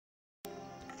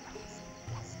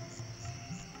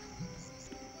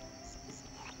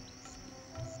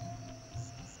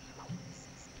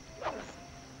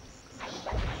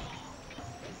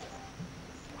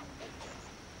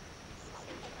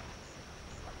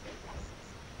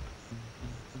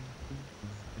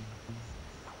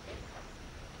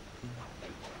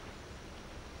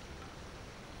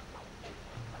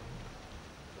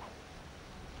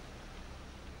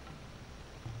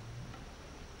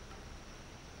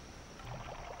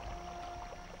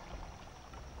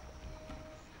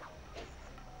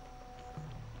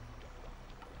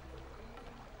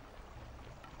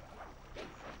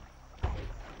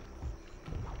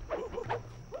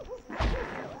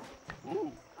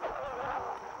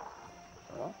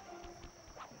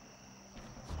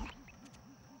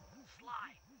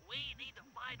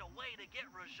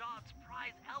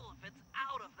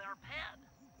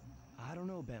I don't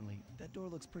know, Bentley. That door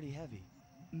looks pretty heavy.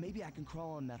 Maybe I can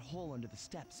crawl on that hole under the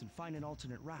steps and find an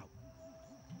alternate route.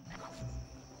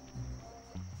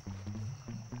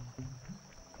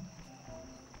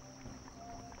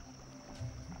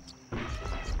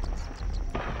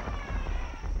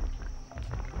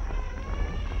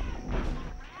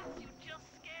 Rats you just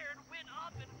scared went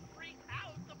up and freaked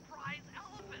out the prize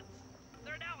elephants.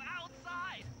 They're now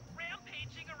outside,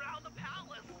 rampaging around the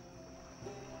palace.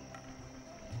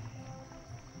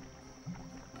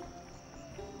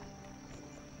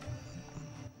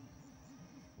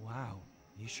 Wow,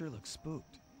 you sure look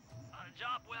spooked. A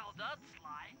job well done,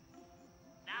 Sly.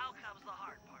 Now comes the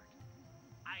hard part.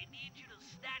 I need you to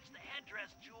snatch the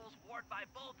headdress jewels worn by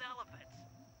both elephants.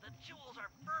 The jewels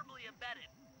are firmly embedded,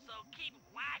 so keep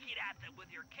whacking at them with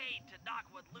your cane to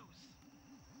knock one loose.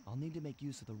 I'll need to make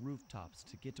use of the rooftops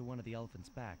to get to one of the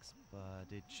elephants' backs, but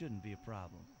it shouldn't be a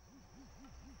problem.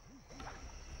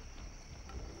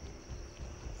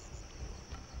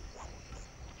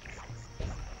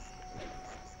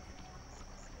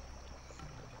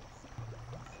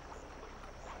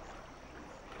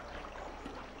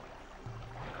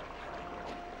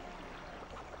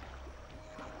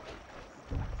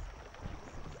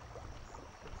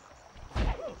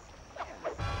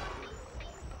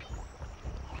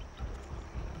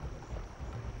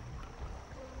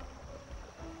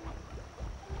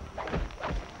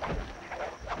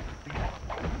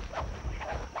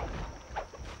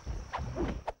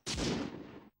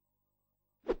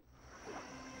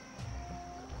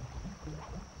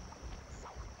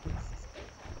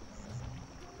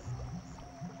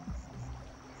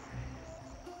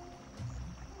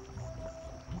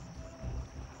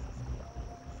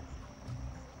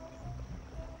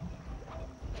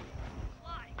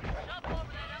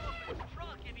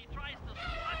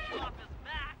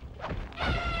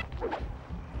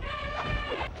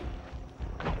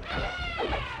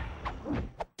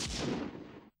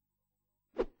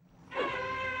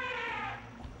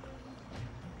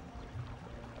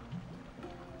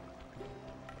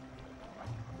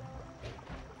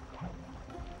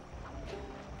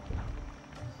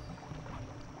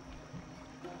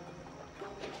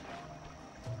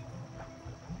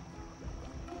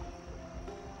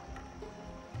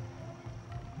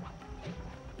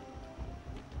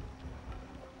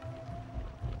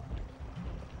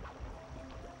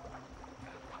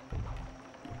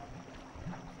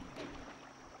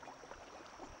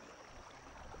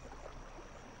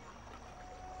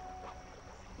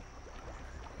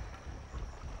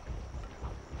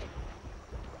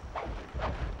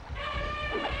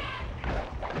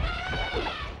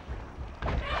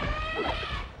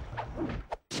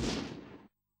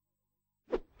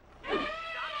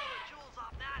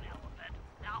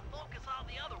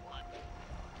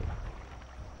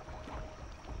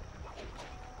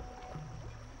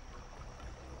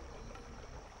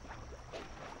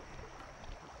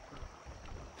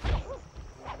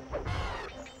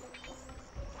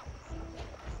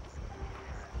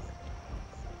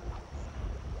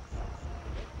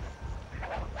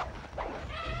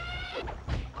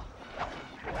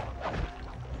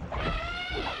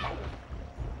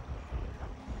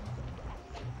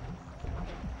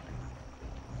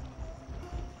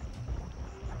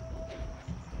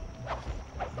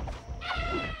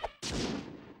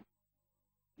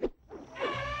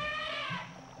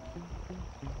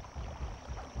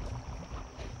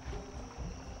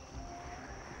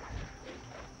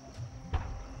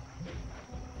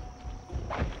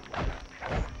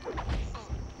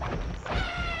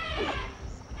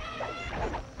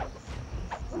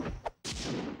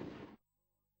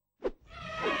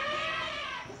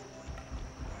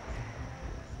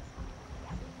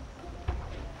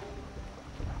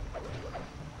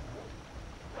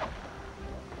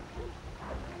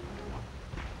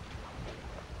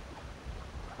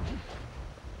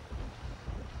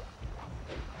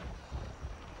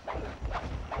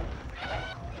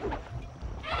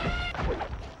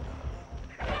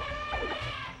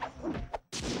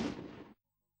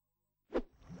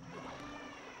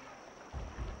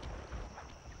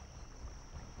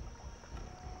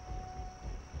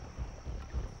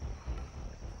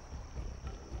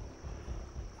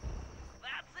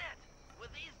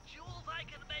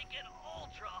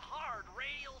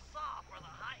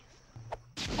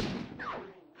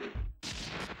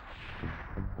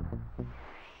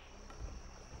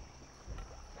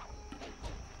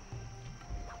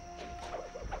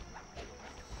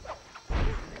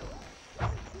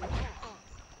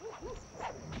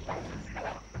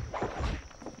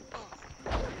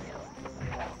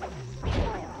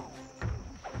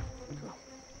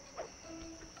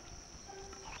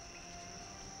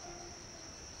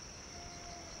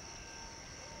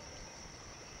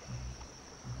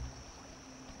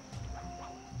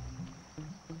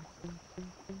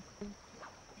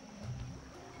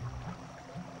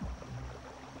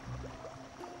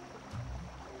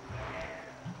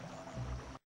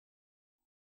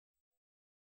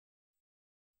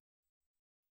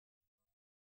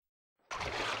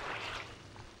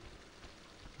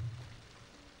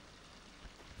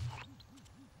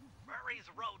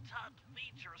 rotund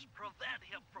features prevent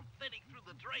him from fitting through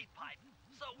the drain pipe,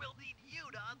 so we'll need you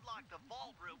to unlock the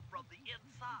vault room from the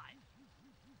inside.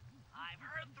 I've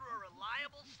heard through a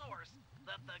reliable source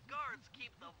that the guards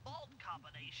keep the vault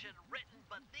combination written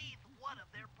beneath one of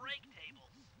their break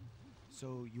tables.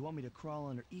 So you want me to crawl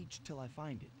under each till I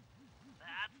find it?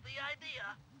 That's the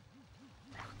idea.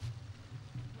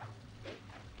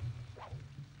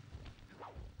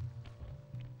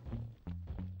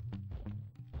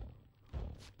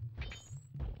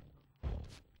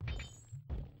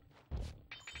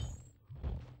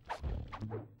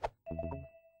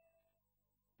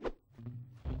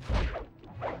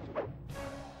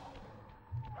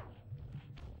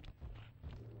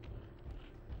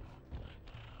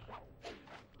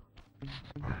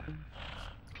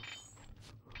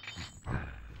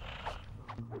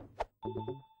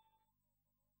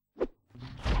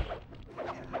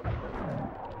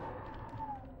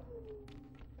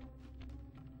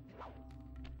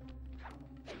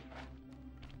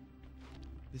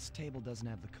 This table doesn't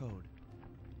have the code.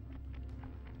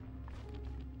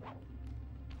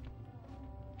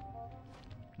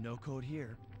 No code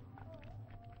here.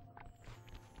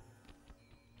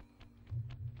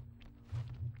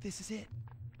 This is it.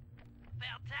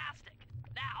 Fantastic.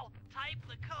 Now, type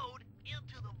the code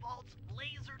into the vault's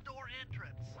laser door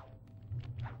entrance.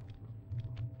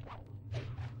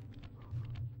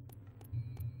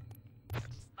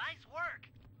 Nice work.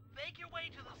 Make your way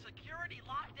to the security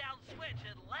lockdown switch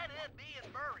and let in me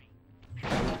and Murray.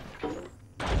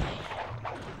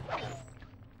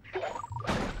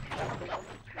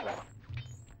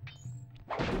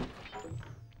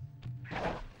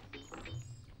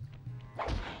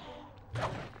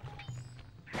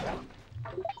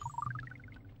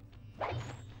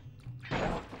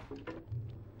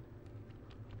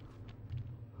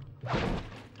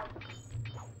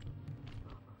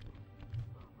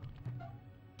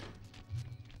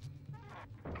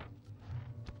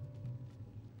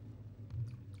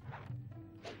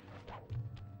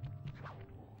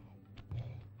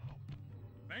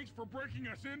 Thanks for breaking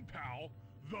us in, pal.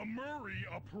 The Murray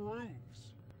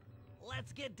approves.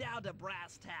 Let's get down to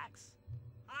brass tacks.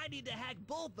 I need to hack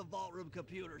both the vault room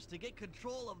computers to get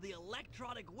control of the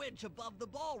electronic winch above the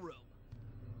ballroom.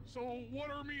 So what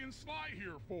are me and Sly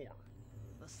here for?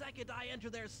 The second I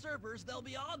enter their servers, they'll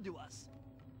be on to us.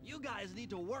 You guys need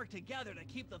to work together to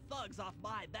keep the thugs off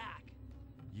my back.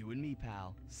 You and me,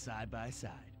 pal, side by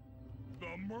side.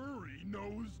 The Murray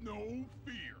knows no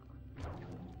fear.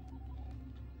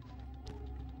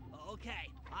 Okay,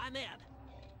 I'm in.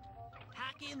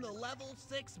 Hacking the level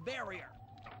 6 barrier.